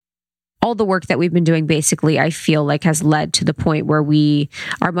all the work that we've been doing, basically, I feel like has led to the point where we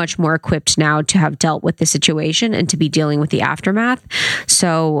are much more equipped now to have dealt with the situation and to be dealing with the aftermath.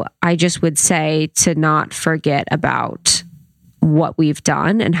 So I just would say to not forget about what we've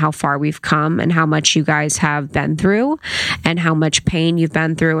done and how far we've come and how much you guys have been through and how much pain you've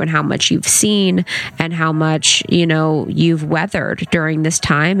been through and how much you've seen and how much, you've weathered during this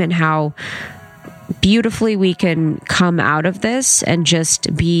time, and how beautifully we can come out of this and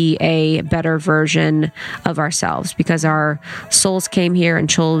just be a better version of ourselves, because our souls came here and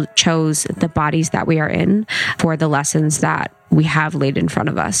chose the bodies that we are in for the lessons that we have laid in front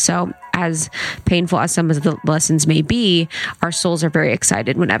of us. So as painful as some of the lessons may be, our souls are very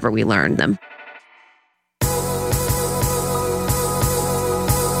excited whenever we learn them.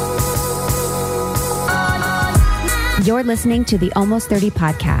 You're listening to the Almost 30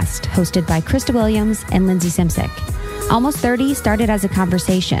 podcast, hosted by Krista Williams and Lindsay Simsick. Almost 30 started as a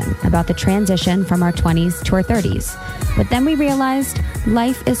conversation about the transition from our 20s to our 30s. But then we realized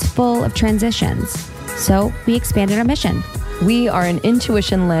life is full of transitions. So we expanded our mission. We are an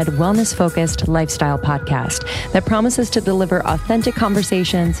intuition-led, wellness-focused lifestyle podcast that promises to deliver authentic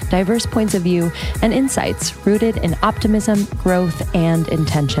conversations, diverse points of view, and insights rooted in optimism, growth, and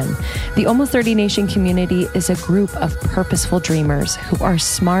intention. The Almost 30 Nation community is a group of purposeful dreamers who are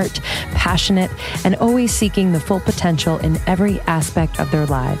smart, passionate, and always seeking the full potential in every aspect of their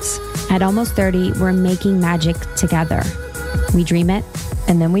lives. At Almost 30, we're making magic together. We dream it,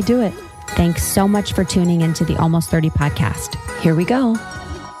 and then we do it. Thanks so much for tuning into the Almost 30 podcast. Here we go.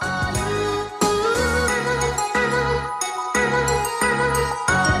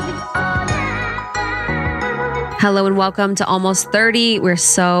 Hello and welcome to Almost 30. We're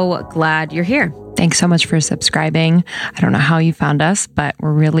so glad you're here. Thanks so much for subscribing. I don't know how you found us, but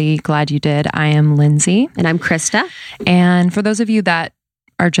we're really glad you did. I am Lindsay. And I'm Krista. And for those of you that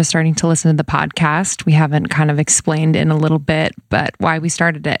are just starting to listen to the podcast, we haven't kind of explained in a little bit, but why we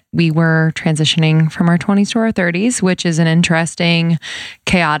started it. We were transitioning from our 20s to our 30s, which is an interesting,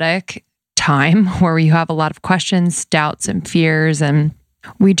 chaotic time where you have a lot of questions, doubts, and fears. And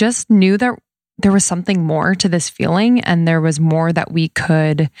we just knew that there was something more to this feeling, and there was more that we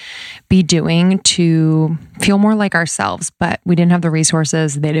could be doing to feel more like ourselves, but we didn't have the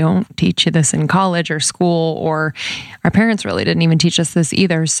resources. They don't teach you this in college or school, or our parents really didn't even teach us this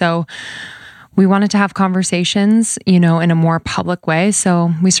either. So we wanted to have conversations, in a more public way.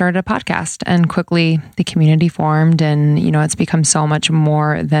 So we started a podcast, and quickly the community formed, and, it's become so much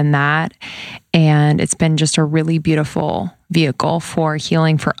more than that. And it's been just a really beautiful vehicle for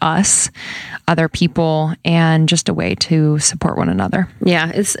healing for us, other people, and just a way to support one another.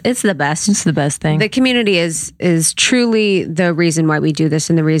 Yeah, it's the best. It's the best thing. The community is truly the reason why we do this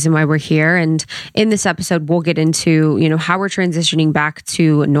and the reason why we're here. And in this episode, we'll get into, how we're transitioning back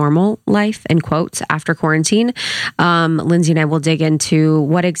to normal life, in quotes, after quarantine. Lindsay and I will dig into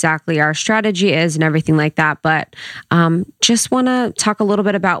what exactly our strategy is and everything like that. But just want to talk a little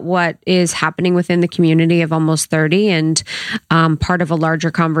bit about what is happening within the community of Almost 30 and part of a larger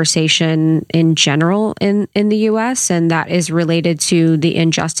conversation in general in the U.S. And that is related to the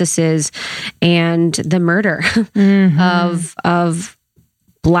injustices and the murder of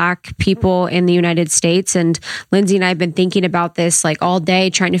Black people in the United States. And Lindsay and I have been thinking about this like all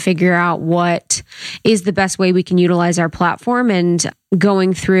day, trying to figure out what is the best way we can utilize our platform, and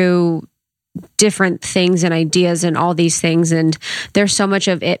going through different things and ideas and all these things. And there's so much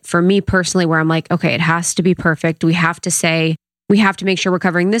of it for me personally where I'm like, okay, it has to be perfect. We have to make sure we're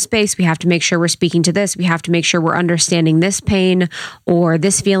covering this base. We have to make sure we're speaking to this. We have to make sure we're understanding this pain or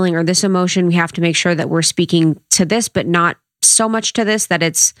this feeling or this emotion. We have to make sure that we're speaking to this, but not so much to this that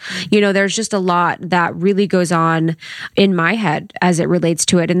it's, there's just a lot that really goes on in my head as it relates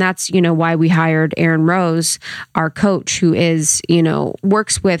to it. And that's, why we hired Erin Rose, our coach, who is,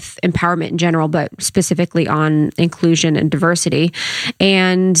 works with empowerment in general, but specifically on inclusion and diversity.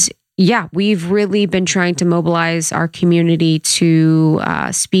 And yeah, we've really been trying to mobilize our community to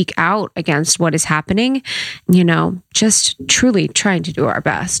speak out against what is happening, just truly trying to do our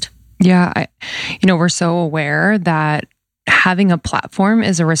best. Yeah. We're so aware that having a platform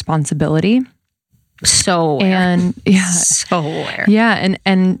is a responsibility. So aware. And yeah, so aware. Yeah.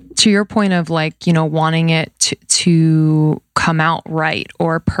 And to your point of wanting it to come out right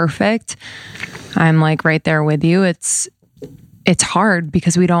or perfect, I'm right there with you. It's hard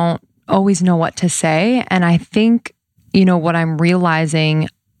because we don't always know what to say. And I think, what I'm realizing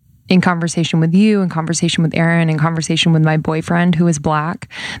in conversation with you, in conversation with Erin, in conversation with my boyfriend who is Black,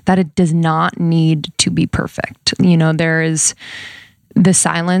 that it does not need to be perfect. There is the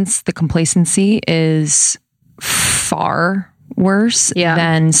silence, the complacency is far worse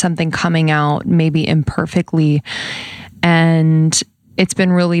than something coming out maybe imperfectly. And it's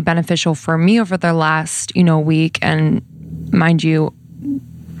been really beneficial for me over the last, week. And mind you,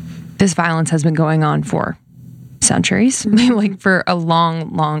 this violence has been going on for centuries, like for a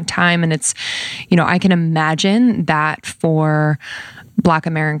long, long time. And it's, I can imagine that for Black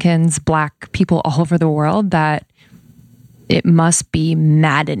Americans, Black people all over the world, that it must be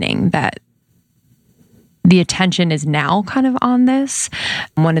maddening that the attention is now kind of on this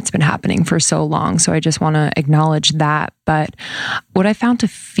when it's been happening for so long. So I just want to acknowledge that. But what I found to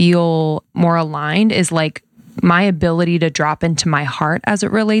feel more aligned is like my ability to drop into my heart as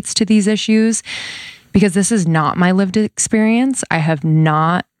it relates to these issues, because this is not my lived experience. I have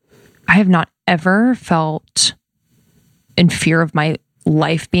not ever felt in fear of my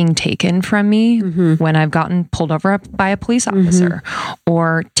life being taken from me when I've gotten pulled over by a police officer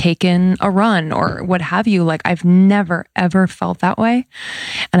or taken a run or what have you. Like, I've never, ever felt that way.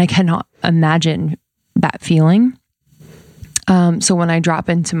 And I cannot imagine that feeling. So when I drop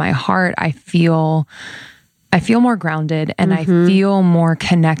into my heart, I feel more grounded and I feel more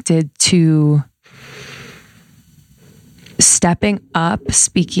connected to stepping up,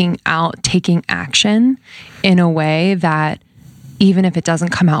 speaking out, taking action in a way that even if it doesn't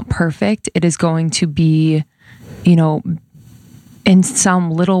come out perfect, it is going to be, in some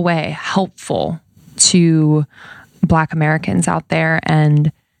little way helpful to Black Americans out there.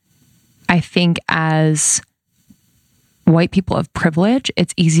 And I think as white people of privilege,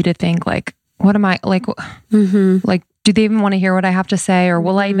 it's easy to think like, what am I like? Like, do they even want to hear what I have to say, or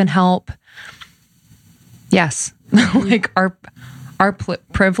will I even help? Yes. Like our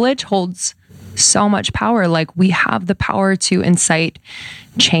privilege holds so much power. Like, we have the power to incite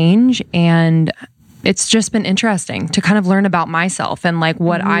change. And it's just been interesting to kind of learn about myself and like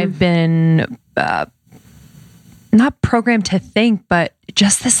what I've been, not programmed to think, but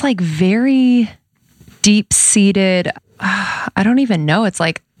just this like very deep seated, I don't even know. It's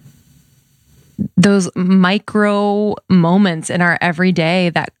like those micro moments in our everyday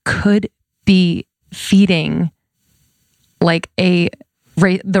that could be feeding like the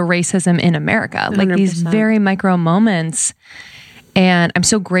racism in America, like 100%. These very micro moments. And I'm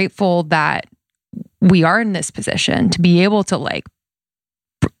so grateful that we are in this position to be able to like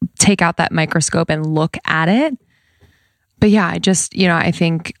take out that microscope and look at it. But yeah, I just, I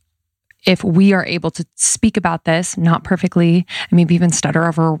think if we are able to speak about this, not perfectly, and maybe even stutter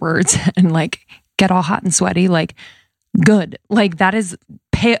over our words and like get all hot and sweaty, like good, like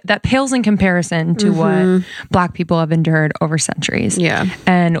that pales in comparison to what Black people have endured over centuries. Yeah.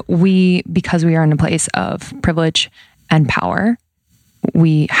 And because we are in a place of privilege and power,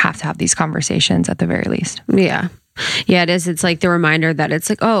 we have to have these conversations at the very least. Yeah. Yeah, it is. It's like the reminder that it's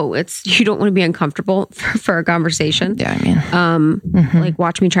like, you don't want to be uncomfortable for a conversation. Yeah, I mean, like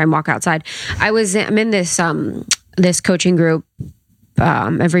watch me try and walk outside. I'm in this coaching group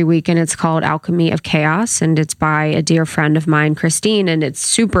every week, and it's called Alchemy of Chaos, and it's by a dear friend of mine, Christine, and it's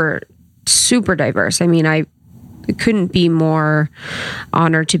super, super diverse. I mean, I couldn't be more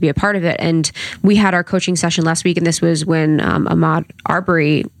honored to be a part of it. And we had our coaching session last week, and this was when Ahmaud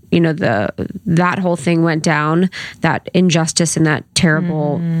Arbery, that whole thing went down, that injustice and that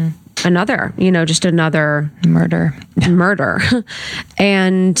terrible, another murder.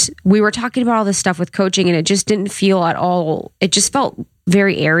 And we were talking about all this stuff with coaching, and it just didn't feel at all, it just felt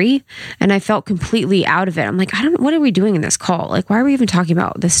very airy, and I felt completely out of it. I'm like, what are we doing in this call? Like, why are we even talking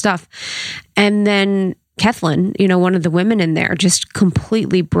about this stuff? And then Kethlin, one of the women in there, just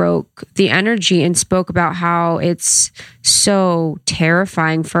completely broke the energy and spoke about how it's so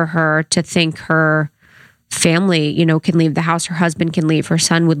terrifying for her to think her family, can leave the house. Her husband can leave. Her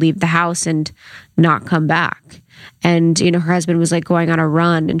son would leave the house and not come back. And, her husband was like going on a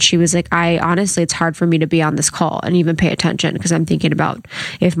run. And she was like, honestly, it's hard for me to be on this call and even pay attention, because I'm thinking about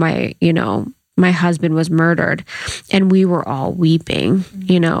if my husband was murdered. And we were all weeping,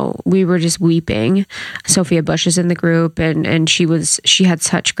 we were just weeping. Sophia Bush is in the group, and she had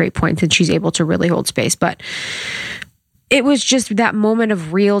such great points, and she's able to really hold space. But it was just that moment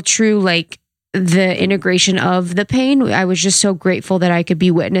of real, true, like the integration of the pain. I was just so grateful that I could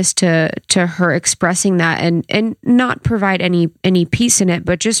be witness to her expressing that, and not provide any peace in it,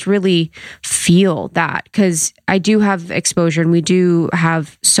 but just really feel that, because I do have exposure, and we do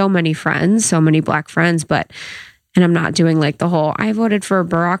have so many friends, so many Black friends, and I'm not doing like the whole I voted for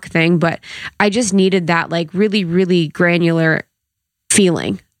Barack thing, but I just needed that like really, really granular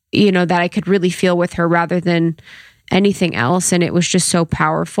feeling, that I could really feel with her rather than anything else. And it was just so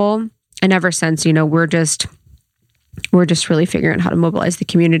powerful. And ever since, we're just really figuring out how to mobilize the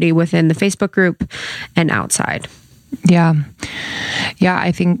community within the Facebook group and outside. Yeah.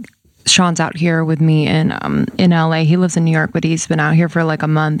 I think Sean's out here with me in LA. He lives in New York, but he's been out here for like a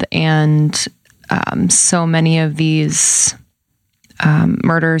month. And so many of these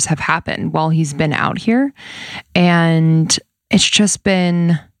murders have happened while he's been out here. And it's just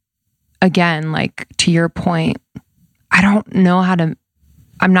been, again, like to your point, I don't know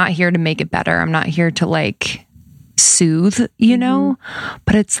I'm not here to make it better. I'm not here to like soothe, you know,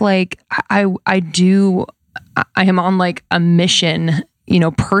 but it's like, I am on like a mission, you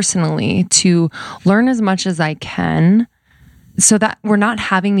know, personally to learn as much as I can so that we're not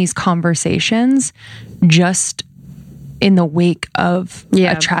having these conversations just in the wake of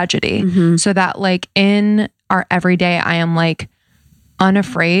a tragedy. So that like in our everyday, I am like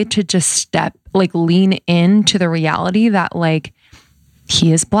unafraid to just lean into the reality that like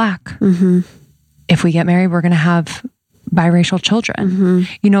he is Black. If we get married, we're going to have biracial children,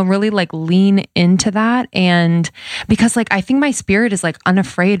 you know, really like lean into that. And because like, I think my spirit is like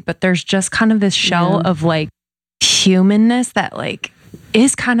unafraid, but there's just kind of this shell of like humanness that like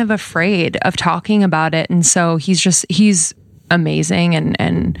is kind of afraid of talking about it. And so he's amazing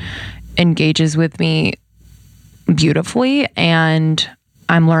and engages with me beautifully. And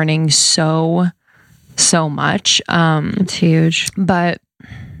I'm learning so much. It's huge. But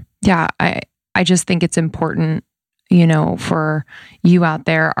yeah, I just think it's important, you know, for you out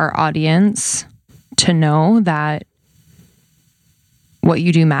there, our audience, to know that what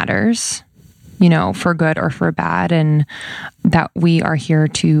you do matters, you know, for good or for bad, and that we are here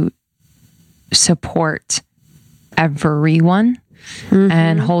to support everyone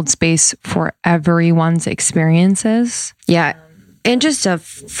and hold space for everyone's experiences. Yeah. And just a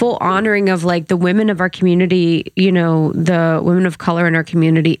full honoring of like the women of our community, you know, the women of color in our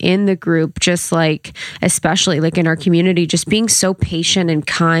community in the group, just like, especially like in our community, just being so patient and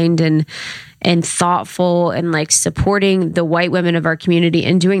kind and thoughtful and like supporting the white women of our community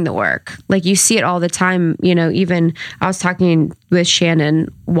and doing the work. Like you see it all the time, you know, even I was talking with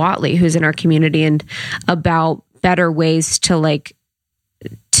Shannon Watley, who's in our community, and about better ways to like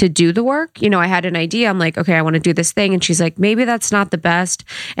to do the work. You know, I had an idea. I'm like, okay, I want to do this thing. And she's like, maybe that's not the best.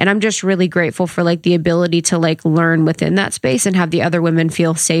 And I'm just really grateful for like the ability to like learn within that space and have the other women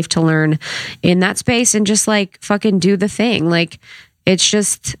feel safe to learn in that space and just like fucking do the thing. Like, it's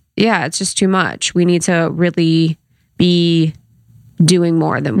just, it's just too much. We need to really be doing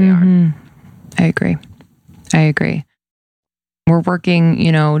more than we are. I agree. We're working,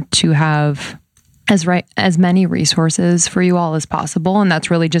 you know, to have as many resources for you all as possible. And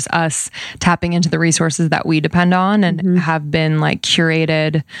that's really just us tapping into the resources that we depend on and have been like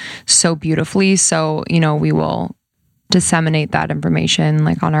curated so beautifully. So, you know, we will disseminate that information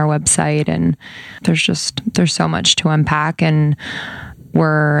like on our website, and there's so much to unpack, and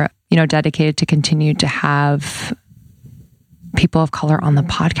we're, you know, dedicated to continue to have people of color on the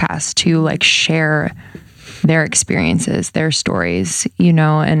podcast to like share their experiences, their stories, you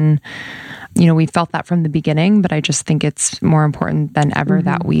know, and you know, we felt that from the beginning, but I just think it's more important than ever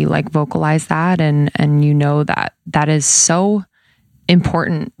that we like vocalize that. And you know, that is so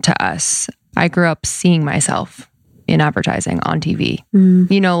important to us. I grew up seeing myself in advertising on TV,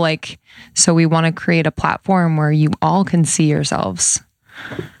 you know, like, so we want to create a platform where you all can see yourselves.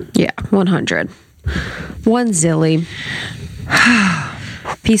 Yeah. 100. One zilly.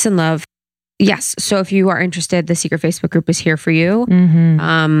 Peace and love. Yes. So if you are interested, the secret Facebook group is here for you.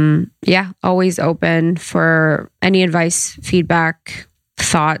 Yeah. Always open for any advice, feedback,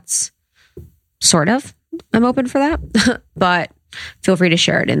 thoughts, sort of. I'm open for that, but feel free to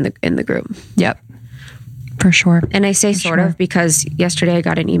share it in the group. Yep. For sure. And I say sort of because yesterday I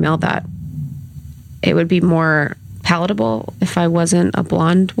got an email that it would be more palatable if I wasn't a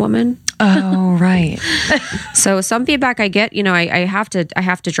blonde woman. Oh, right. So some feedback I get, you know, I have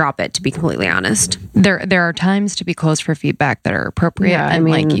to drop it, to be completely honest. There are times to be closed for feedback that are appropriate. Yeah, and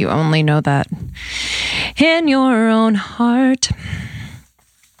like you only know that in your own heart.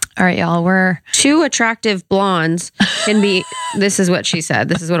 All right, y'all, we're two attractive blondes can be, this is what she said.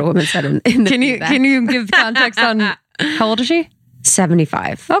 This is what a woman said in the feedback. Can you give context on how old is she?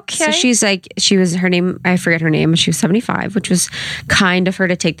 75. Okay. So she's like, her name, I forget her name. She was 75, which was kind of her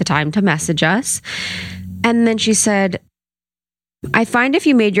to take the time to message us. And then she said, I find if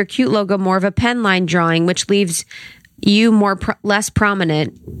you made your cute logo more of a pen line drawing, which leaves you less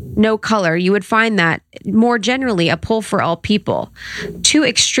prominent, no color, you would find that more generally a pull for all people. Two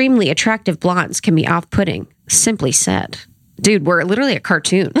extremely attractive blondes can be off-putting. Simply said. Dude, we're literally a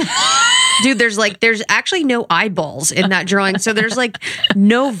cartoon. Dude, there's actually no eyeballs in that drawing. So there's like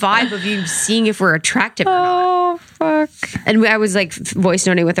no vibe of you seeing if we're attractive or not. Oh, fuck. And I was like voice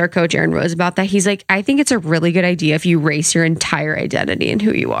noting with our coach, Aaron Rose, about that. He's like, I think it's a really good idea if you erase your entire identity and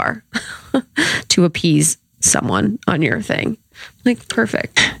who you are to appease someone on your thing. Like,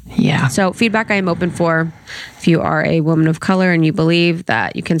 perfect. Yeah. So feedback I am open for. If you are a woman of color and you believe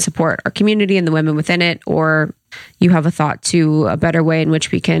that you can support our community and the women within it, or you have a thought to a better way in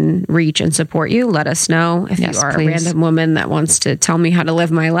which we can reach and support you, let us know. If Yes, you are please. a random woman that wants to tell me how to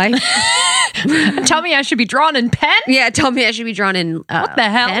live my life. Tell me I should be drawn in pen? Yeah, tell me I should be drawn in What the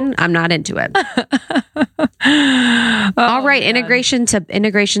hell? pen. I'm not into it. All right, integration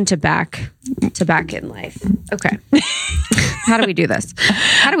to back in life. Okay. How do we do this?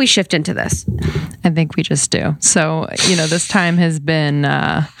 How do we shift into this? I think we just do. So, this time has been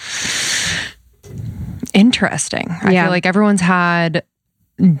interesting. I Yeah. feel like everyone's had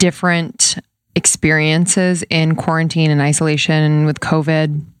different experiences in quarantine and isolation with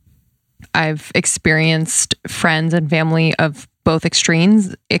COVID. I've experienced friends and family of both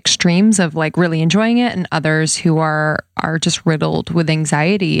extremes of like really enjoying it, and others who are just riddled with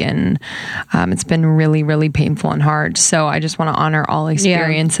anxiety, and it's been really, really painful and hard. So I just want to honor all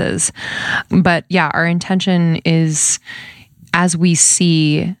experiences. But yeah, our intention is, as we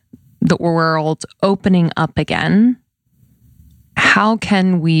see the world opening up again, how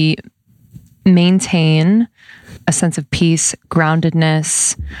can we maintain a sense of peace,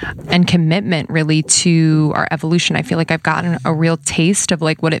 groundedness, and commitment really to our evolution? I feel like I've gotten a real taste of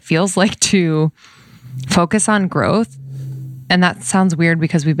like what it feels like to focus on growth. And that sounds weird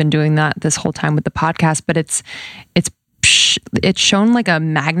because we've been doing that this whole time with the podcast, but it's shown like a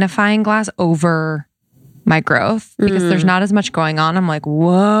magnifying glass over my growth because there's not as much going on. I'm like,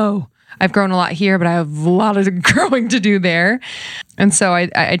 whoa, I've grown a lot here, but I have a lot of growing to do there. And so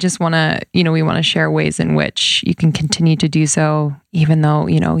I just want to, we want to share ways in which you can continue to do so, even though,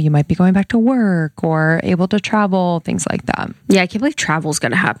 you might be going back to work or able to travel, things like that. Yeah, I can't believe travel's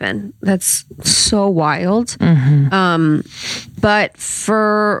going to happen. That's so wild. But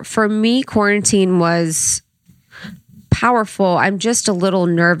for me, quarantine was powerful. I'm just a little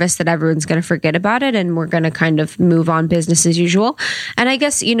nervous that everyone's going to forget about it and we're going to kind of move on business as usual. And I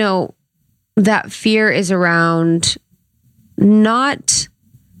guess, that fear is around not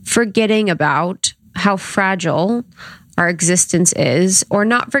forgetting about how fragile our existence is, or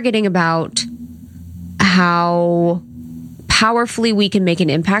not forgetting about how powerfully we can make an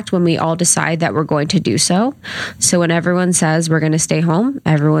impact when we all decide that we're going to do so. So when everyone says we're going to stay home,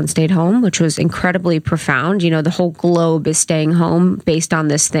 everyone stayed home, which was incredibly profound. The whole globe is staying home based on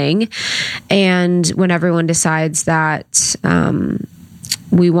this thing. And when everyone decides that,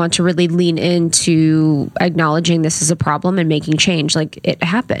 we want to really lean into acknowledging this is a problem and making change. Like, it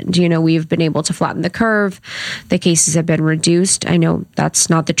happened. We've been able to flatten the curve. The cases have been reduced. I know that's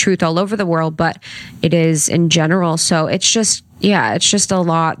not the truth all over the world, but it is in general. So it's just a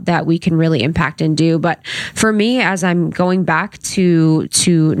lot that we can really impact and do. But for me, as I'm going back to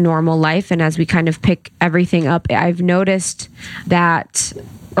normal life and as we kind of pick everything up, I've noticed that,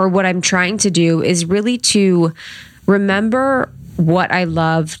 or what I'm trying to do is really to remember what I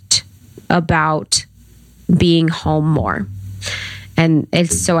loved about being home more. And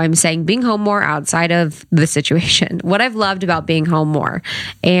so I'm saying being home more outside of the situation, what I've loved about being home more.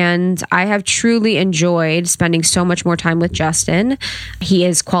 And I have truly enjoyed spending so much more time with Justin. He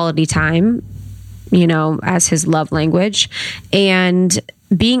is quality time, as his love language, and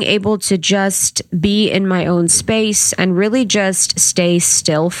being able to just be in my own space and really just stay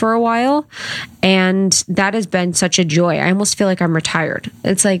still for a while. And that has been such a joy. I almost feel like I'm retired.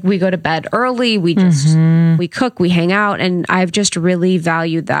 It's like we go to bed early, we just, we cook, we hang out, and I've just really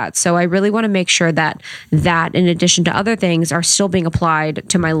valued that. So I really want to make sure that in addition to other things, are still being applied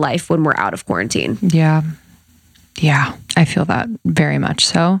to my life when we're out of quarantine. Yeah. Yeah. I feel that very much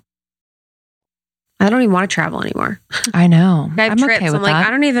so. I don't even want to travel anymore. I know. I have I'm trips. okay with I'm like, that.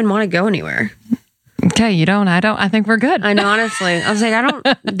 I don't even want to go anywhere. Okay, you don't. I don't. I think we're good. I know, honestly. I was like, I don't.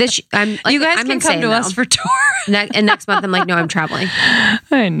 I'm like, You guys I'm can come insane, to though. us for tour. And next month, I'm like, no, I'm traveling.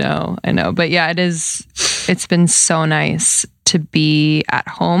 I know. But yeah, it's been so nice to be at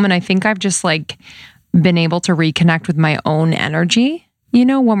home. And I think I've just like been able to reconnect with my own energy.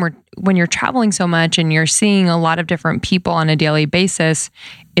 When you're traveling so much and you're seeing a lot of different people on a daily basis,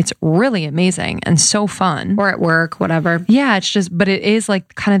 it's really amazing and so fun. Or at work, whatever. Yeah, but it is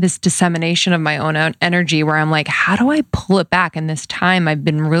like kind of this dissemination of my own energy where I'm like, how do I pull it back? And this time I've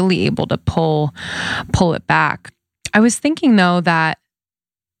been really able to pull it back. I was thinking though that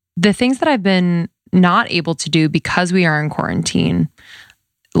the things that I've been not able to do because we are in quarantine,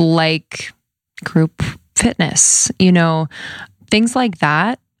 like group fitness, things like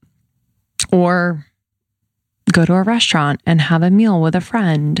that, or go to a restaurant and have a meal with a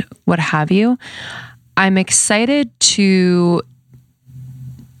friend, what have you. I'm excited to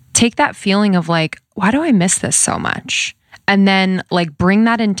take that feeling of like, why do I miss this so much? And then like bring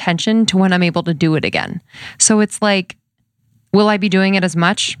that intention to when I'm able to do it again. So it's like, will I be doing it as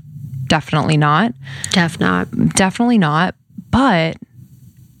much? Definitely not. Definitely not. But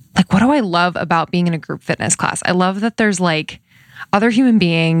like, what do I love about being in a group fitness class? I love that there's like other human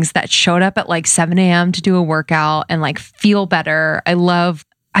beings that showed up at like 7 a.m. to do a workout and like feel better.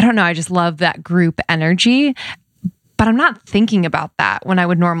 I just love that group energy, but I'm not thinking about that when I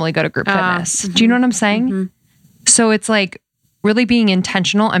would normally go to group fitness. Do you know what I'm saying? Mm-hmm. So it's like really being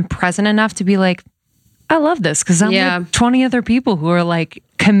intentional and present enough to be like, I love this because I'm with 20 other people who are like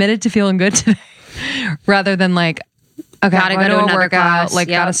committed to feeling good today rather than like, okay, gotta go to a workout, class. Like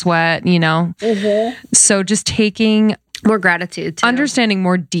gotta sweat, Mm-hmm. So just taking more gratitude too. Understanding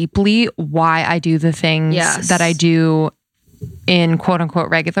more deeply why I do the things that I do in quote unquote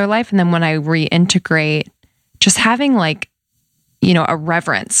regular life. And then when I reintegrate, just having like, a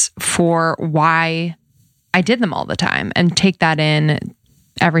reverence for why I did them all the time and take that in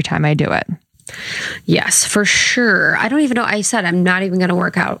every time I do it. Yes, for sure. I don't even know. I said I'm not even going to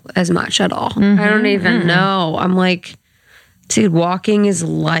work out as much at all. Mm-hmm, I don't even know. I'm like, dude, walking is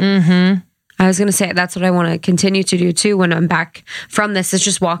life. Mm-hmm. I was going to say that's what I want to continue to do too when I'm back from this is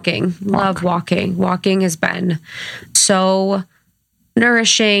just walking. Love walking. Walking has been so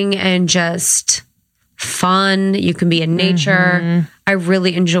nourishing and just fun. You can be in nature. Mm-hmm. I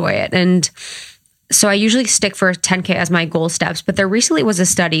really enjoy it. And so I usually stick for 10K as my goal steps, but there recently was a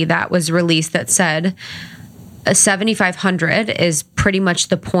study that was released that said a 7,500 is pretty much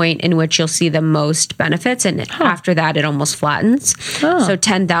the point in which you'll see the most benefits. And after that, it almost flattens. So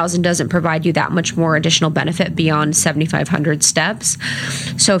 10,000 doesn't provide you that much more additional benefit beyond 7,500 steps.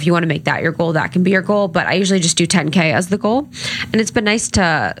 So if you want to make that your goal, that can be your goal. But I usually just do 10K as the goal. And it's been nice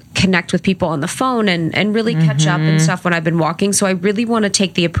to connect with people on the phone and really catch up and stuff when I've been walking. So I really want to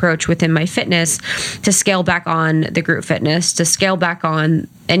take the approach within my fitness to scale back on the group fitness, to scale back on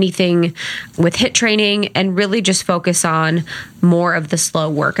anything with HIIT training and really just focus on more of the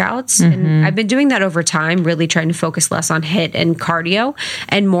slow workouts. Mm-hmm. And I've been doing that over time, really trying to focus less on HIIT and cardio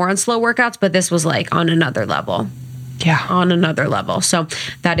and more on slow workouts. But this was like on another level. Yeah. On another level. So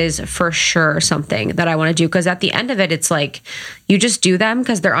that is for sure something that I want to do. Because at the end of it, it's like you just do them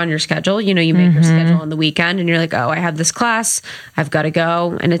because they're on your schedule. You make your schedule on the weekend and you're like, oh, I have this class. I've got to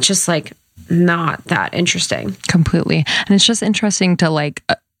go. And it's just like not that interesting. Completely. And it's just interesting to like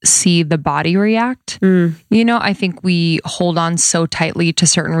see the body react. I think we hold on so tightly to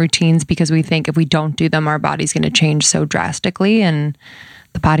certain routines because we think if we don't do them, our body's going to change so drastically. And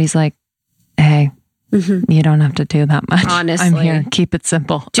the body's like, hey, you don't have to do that much. Honestly. I'm here. Keep it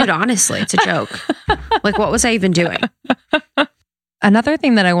simple. Dude, honestly, it's a joke. Like, what was I even doing? Another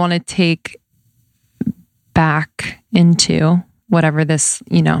thing that I want to take back into whatever this,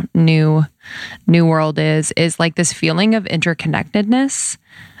 new world is like this feeling of interconnectedness.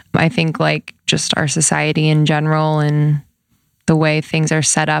 I think like just our society in general and the way things are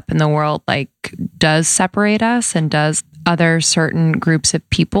set up in the world, like does separate us and does other certain groups of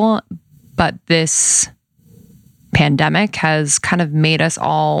people. But this pandemic has kind of made us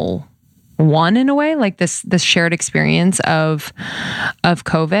all one in a way, like this shared experience of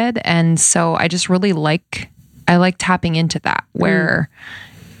COVID. And so I just really like tapping into that where,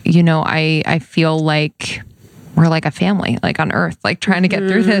 I feel like we're like a family, like on Earth, like trying to get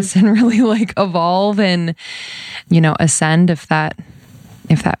through this and really like evolve and, ascend if that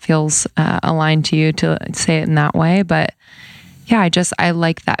feels aligned to you to say it in that way. But yeah, I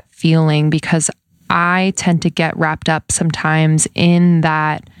like that feeling because I tend to get wrapped up sometimes in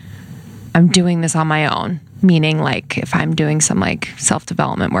that I'm doing this on my own. Meaning like if I'm doing some like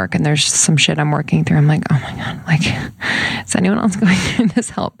self-development work and there's some shit I'm working through, I'm like, oh my God, like is anyone else going through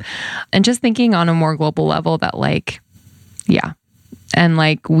this? Help. And just thinking on a more global level that like, yeah. And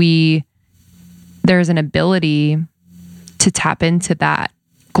like there's an ability to tap into that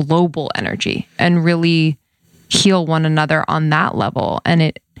global energy and really heal one another on that level. And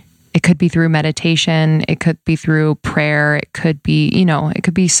it could be through meditation. It could be through prayer. It could be, it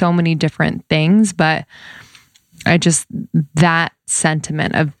could be so many different things, but that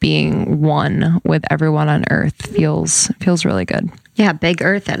sentiment of being one with everyone on Earth feels really good. Yeah. Big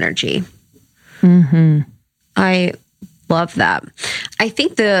Earth energy. I love that. I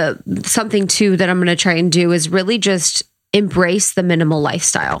think something too that I'm going to try and do is really just embrace the minimal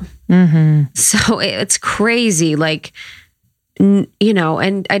lifestyle. So it's crazy. Like you know,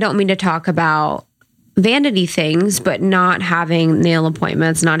 and I don't mean to talk about vanity things, but not having nail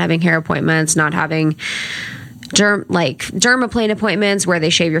appointments, not having hair appointments, not having dermaplane appointments where they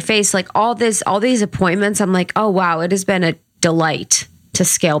shave your face, like all these appointments, I'm like, oh wow, it has been a delight to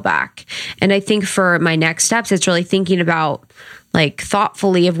scale back. And I think for my next steps, it's really thinking about like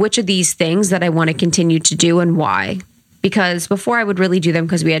thoughtfully of which of these things that I want to continue to do and why. Because before I would really do them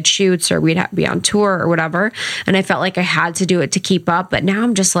because we had shoots or we'd have to be on tour or whatever. And I felt like I had to do it to keep up. But now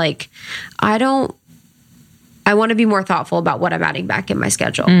I'm just like, I want to be more thoughtful about what I'm adding back in my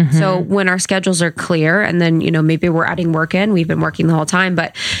schedule. So when our schedules are clear and then, you know, maybe we're adding work in, we've been working the whole time,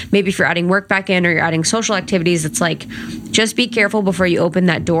 but maybe if you're adding work back in or you're adding social activities, it's like, just be careful before you open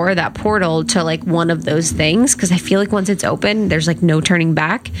that door, that portal to like one of those things. Cause I feel like once it's open, there's like no turning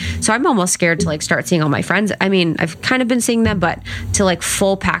back. So I'm almost scared to like start seeing all my friends. I mean, I've kind of been seeing them, but to like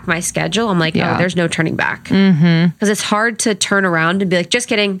full pack my schedule, I'm like, oh, there's no turning back. Cause it's hard to turn around and be like, just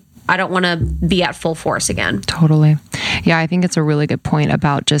kidding. I don't want to be at full force again. Totally. Yeah, I think it's a really good point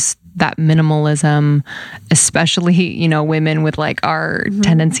about just that minimalism, especially, you know, women with like our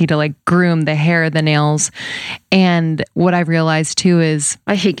tendency to like groom the hair, the nails. And what I've realized too is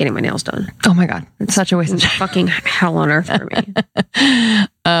I hate getting my nails done. Oh my God. It's such a waste of time. Fucking hell on earth for me.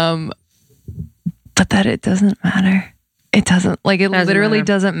 But that it doesn't matter. It doesn't literally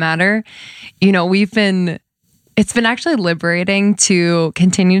doesn't matter. You know, it's been actually liberating to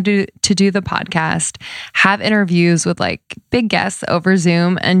continue to do the podcast, have interviews with like big guests over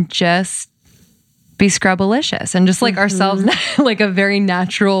Zoom and just be scrubbalicious and just like ourselves, like a very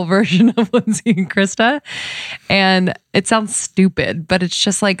natural version of Lindsay and Krista. And it sounds stupid, but it's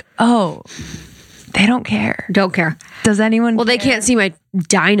just like, oh, they don't care. Don't care. Does anyone Well, care? They can't see my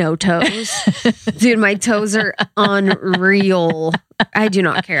dino toes. Dude, my toes are unreal. I do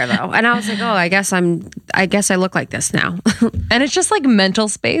not care though. And I was like, oh, I guess I look like this now. And it's just like mental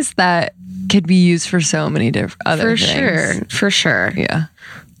space that could be used for so many different other things. For sure. Yeah.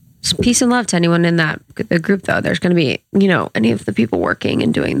 Peace and love to anyone in the group, though. There's going to be, you know, any of the people working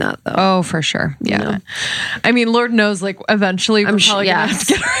and doing that, though. Oh, for sure. Yeah. You know? I mean, Lord knows, like, eventually we're probably going to have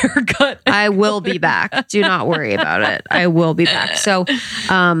to get our hair cut. I will be back. Do not worry about it. I will be back. So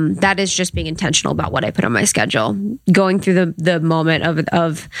that is just being intentional about what I put on my schedule. Going through the moment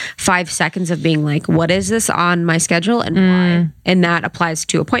of 5 seconds of being like, what is this on my schedule and why? And that applies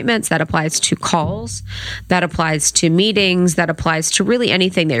to appointments. That applies to calls. That applies to meetings. That applies to really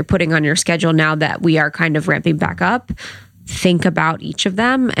anything that you're putting on your schedule now that we are kind of ramping back up. Think about each of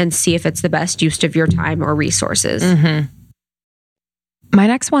them and see if it's the best use of your time or resources. My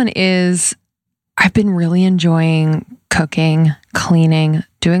next one is I've been really enjoying cooking, cleaning,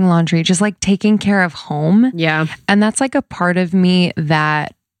 doing laundry, just like taking care of home. Yeah. And that's like a part of me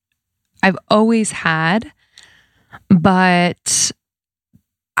that I've always had, but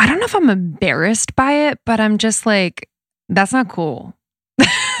I don't know if I'm embarrassed by it, but I'm just like, that's not cool.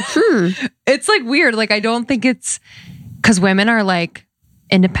 It's like weird. Like, I don't think it's because women are like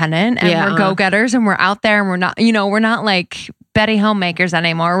independent and we're go-getters and we're out there and we're not, you know, we're not like Betty homemakers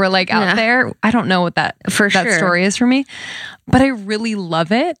anymore. We're like out there. I don't know what that story is for me, but I really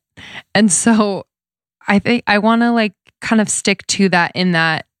love it. And so I think I want to like kind of stick to that in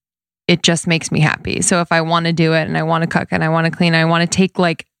that it just makes me happy. So if I want to do it and I want to cook and I want to clean, I want to take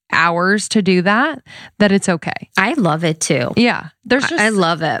like hours to do that it's okay. I love it too. Yeah. I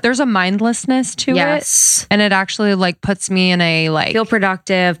love it. There's a mindlessness to it. And it actually like puts me in a like feel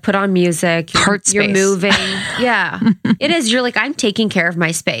productive, put on music, heart space. You're moving. Yeah. It is. You're like, I'm taking care of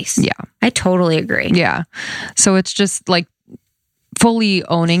my space. Yeah. I totally agree. Yeah. So it's just like fully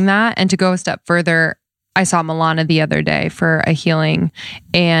owning that. And to go a step further, I saw Milana the other day for a healing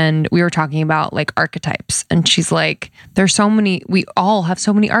and we were talking about like archetypes and she's like, we all have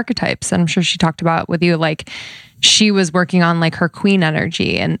so many archetypes. And I'm sure she talked about with you, like she was working on like her queen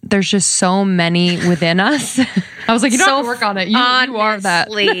energy and there's just so many within us. I was like, you don't have to work on it. You are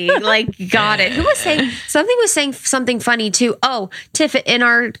that. Like, got it. Who was saying something funny too? Oh, Tiff in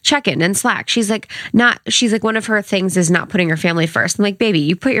our check-in in Slack. She's like, one of her things is not putting her family first. I'm like, baby,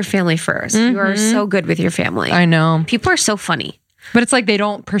 you put your family first. You are so good with your family. I know. People are so funny. But it's like they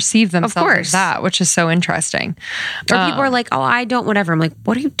don't perceive themselves as that, which is so interesting. Or people are like, oh, I don't, whatever. I'm like,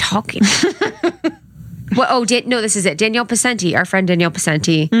 what are you talking about? Well, this is it. Danielle Pacenti, our friend Danielle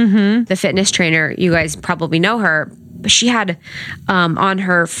Pacenti, the fitness trainer. You guys probably know her. But she had on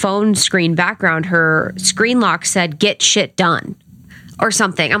her phone screen background, her screen lock said, get shit done or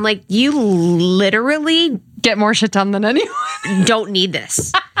something. I'm like, you literally get more shit done than anyone. Don't need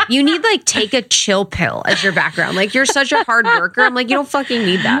this. You need like take a chill pill as your background. Like you're such a hard worker. I'm like, you don't fucking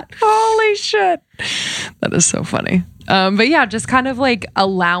need that. Holy shit. That is so funny. But yeah, just kind of like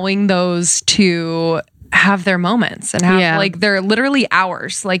allowing those to have their moments and have like, they're literally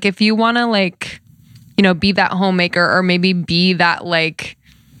hours. Like if you want to like, you know, be that homemaker or maybe be that like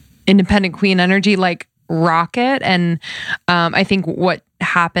independent queen energy, like rock it. And I think what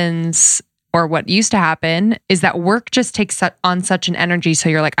happens or what used to happen is that work just takes on such an energy. So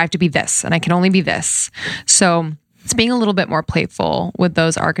you're like, I have to be this and I can only be this. So it's being a little bit more playful with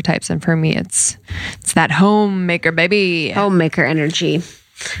those archetypes. And for me, it's that homemaker, baby. Homemaker energy.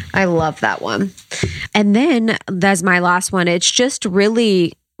 I love that one. And then that's my last one. It's just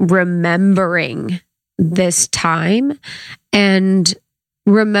really remembering this time and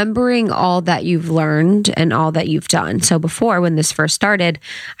remembering all that you've learned and all that you've done. So before, when this first started,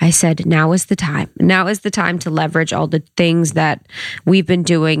 I said, now is the time. Now is the time to leverage all the things that we've been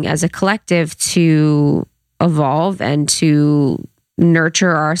doing as a collective to evolve and to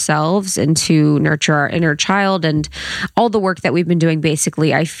nurture ourselves and to nurture our inner child. And all the work that we've been doing,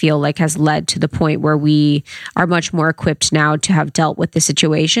 basically, I feel like has led to the point where we are much more equipped now to have dealt with the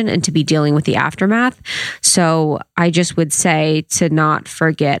situation and to be dealing with the aftermath. So I just would say to not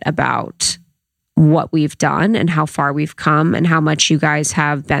forget about what we've done and how far we've come and how much you guys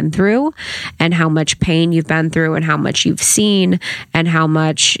have been through and how much pain you've been through and how much you've seen and how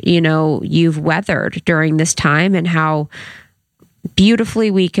much, you know, you've weathered during this time and how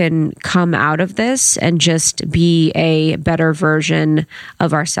beautifully we can come out of this and just be a better version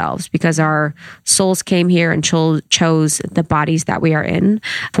of ourselves because our souls came here and chose the bodies that we are in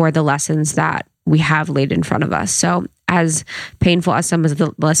for the lessons that we have laid in front of us. So as painful as some of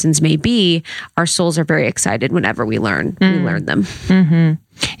the lessons may be, our souls are very excited whenever we learn them. Mm-hmm.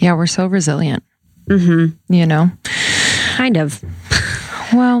 Yeah, we're so resilient, you know? Kind of.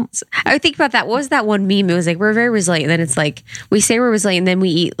 Well, I would think about that. What was that one meme? It was like, we're very resilient. Then it's like, we say we're resilient, then we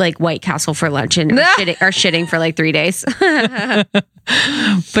eat like White Castle for lunch and are shitting for like 3 days.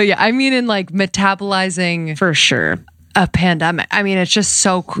 But yeah, I mean, in like metabolizing for sure a pandemic. I mean, it's just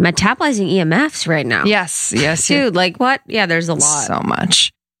so metabolizing EMFs right now. Yes. Dude, like what? Yeah, there's a lot. So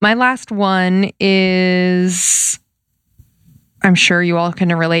much. My last one is, I'm sure you all can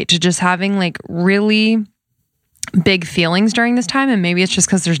relate to just having like really big feelings during this time. And maybe it's just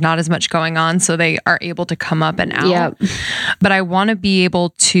because there's not as much going on. So they are able to come up and out. Yep. But I want to be able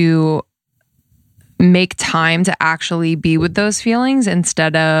to make time to actually be with those feelings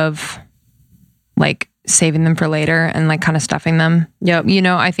instead of like saving them for later and like kind of stuffing them. Yep. You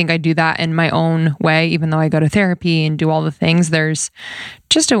know, I think I do that in my own way, even though I go to therapy and do all the things. There's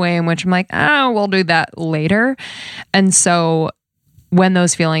just a way in which I'm like, oh, we'll do that later. And so when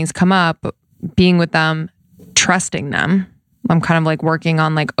those feelings come up, being with them, trusting them, I'm kind of like working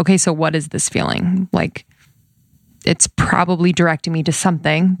on like, okay, so what is this feeling? Like it's probably directing me to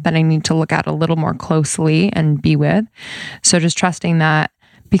something that I need to look at a little more closely and be with. So just trusting that,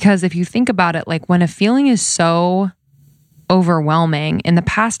 because if you think about it, like when a feeling is so overwhelming, in the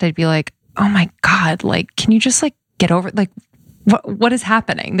past, I'd be like, oh my God, like, can you just like get over it? Like, what is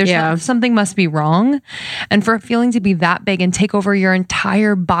happening? There's something must be wrong. And for a feeling to be that big and take over your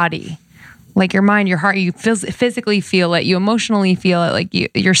entire body, like your mind, your heart, you physically feel it, you emotionally feel it, like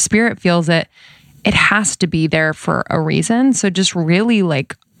your spirit feels it. It has to be there for a reason. So just really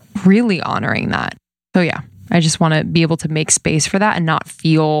honoring that. So yeah, I just want to be able to make space for that and not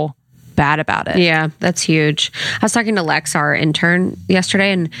feel bad about it. Yeah, that's huge. I was talking to Lex, our intern,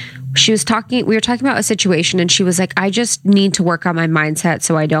 yesterday, and we were talking about a situation, and she was like, I just need to work on my mindset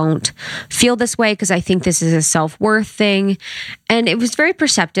so I don't feel this way, because I think this is a self-worth thing. And it was very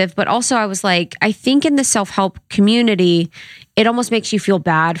perceptive, but also I was like, I think in the self-help community, it almost makes you feel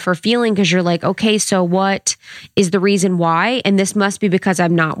bad for feeling, because you're like, okay, so what is the reason why? And this must be because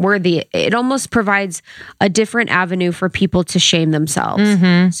I'm not worthy. It almost provides a different avenue for people to shame themselves.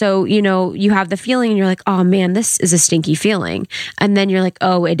 Mm-hmm. So, you know, you have the feeling and you're like, oh man, this is a stinky feeling. And then you're like,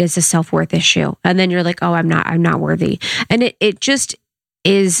 oh, it is a self-worth issue. And then you're like, oh, I'm not worthy. And it just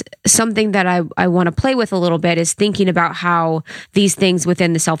is something that I want to play with a little bit, is thinking about how these things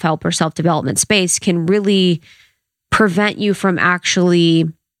within the self-help or self-development space can really prevent you from actually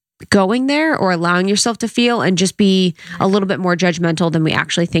going there or allowing yourself to feel and just be a little bit more judgmental than we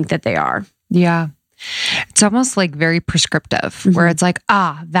actually think that they are. Yeah. It's almost like very prescriptive, where it's like,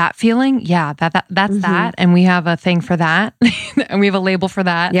 that feeling. Yeah, that's that. And we have a thing for that. And we have a label for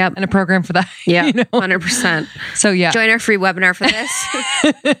that. Yep. And a program for that. Yeah, you know? 100%. So yeah. Join our free webinar for this.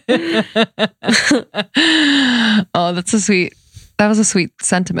 Oh, that's so sweet. That was a sweet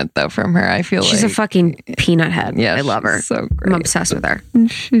sentiment though from her. I feel she's like a fucking peanut head. Yeah, I love her. So great. I'm obsessed with her.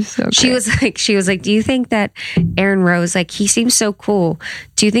 She's so great. She was like, do you think that Aaron Rose, like, he seems so cool.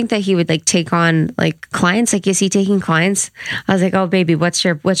 Do you think that he would like take on like clients? Like, is he taking clients? I was like, oh baby, what's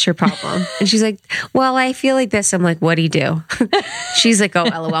your problem? And she's like, well, I feel like this. I'm like, what do you do? She's like, oh,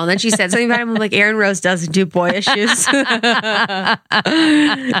 LOL. And then she said something about him. I'm like, Aaron Rose doesn't do boy issues.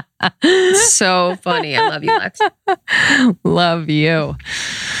 So funny. I love you, Lex. Love you.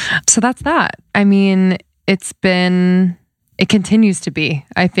 So that's that. I mean, it continues to be,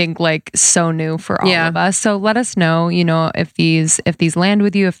 I think, like so new for all of us. So let us know, you know, if these land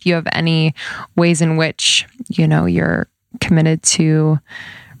with you, if you have any ways in which, you know, you're committed to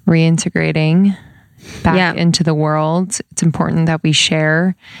reintegrating back into the world. It's important that we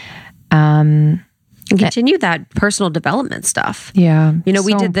share. And continue that personal development stuff. Yeah. You know,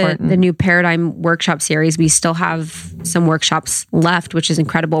 we did the new Paradigm workshop series. We still have some workshops left, which is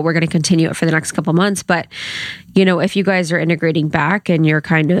incredible. We're going to continue it for the next couple months. But, you know, if you guys are integrating back and you're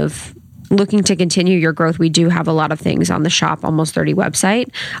kind of looking to continue your growth, we do have a lot of things on the Shop Almost 30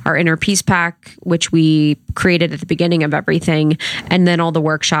 website. Our Inner Peace Pack, which we created at the beginning of everything, and then all the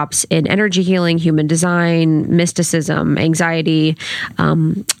workshops in energy healing, human design, mysticism, anxiety,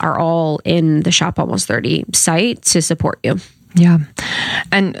 are all in the Shop Almost 30 site to support you. Yeah.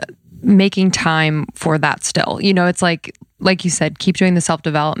 And making time for that still. You know, it's like you said, keep doing the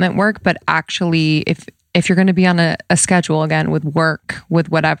self-development work, but actually if you're going to be on a schedule again with work, with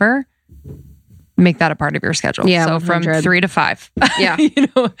whatever, make that a part of your schedule. Yeah, so 100. From 3 to 5. Yeah. You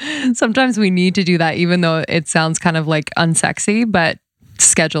know, sometimes we need to do that, even though it sounds kind of like unsexy, but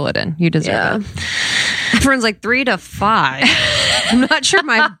schedule it in. You deserve it. Everyone's like 3 to 5. I'm not sure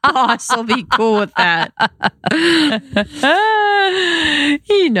my boss will be cool with that.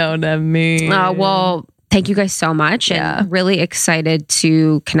 You know what I mean. Well, thank you guys so much. Yeah. And really excited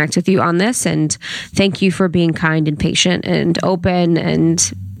to connect with you on this. And thank you for being kind and patient and open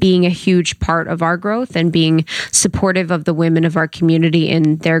and being a huge part of our growth and being supportive of the women of our community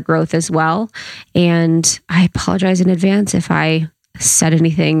in their growth as well. And I apologize in advance if I said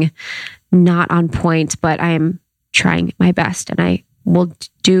anything not on point, but I am trying my best and I will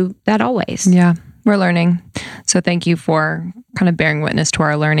do that always. Yeah. We're learning. So thank you for kind of bearing witness to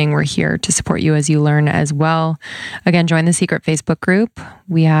our learning. We're here to support you as you learn as well. Again, join the secret Facebook group.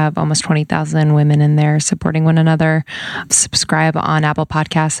 We have almost 20,000 women in there supporting one another. Subscribe on Apple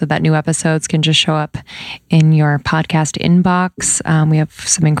Podcasts so that new episodes can just show up in your podcast inbox. We have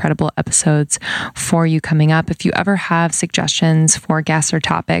some incredible episodes for you coming up. If you ever have suggestions for guests or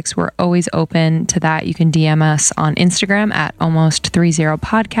topics, we're always open to that. You can DM us on Instagram at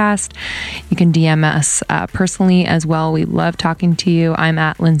almost30podcast. You can DM us personally as well. We love talking to you. I'm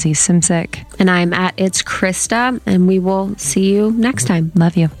at Lindsay Simcik. And I'm at It's Krista. And we will see you next time.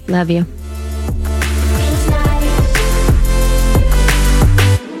 Love you. Love you.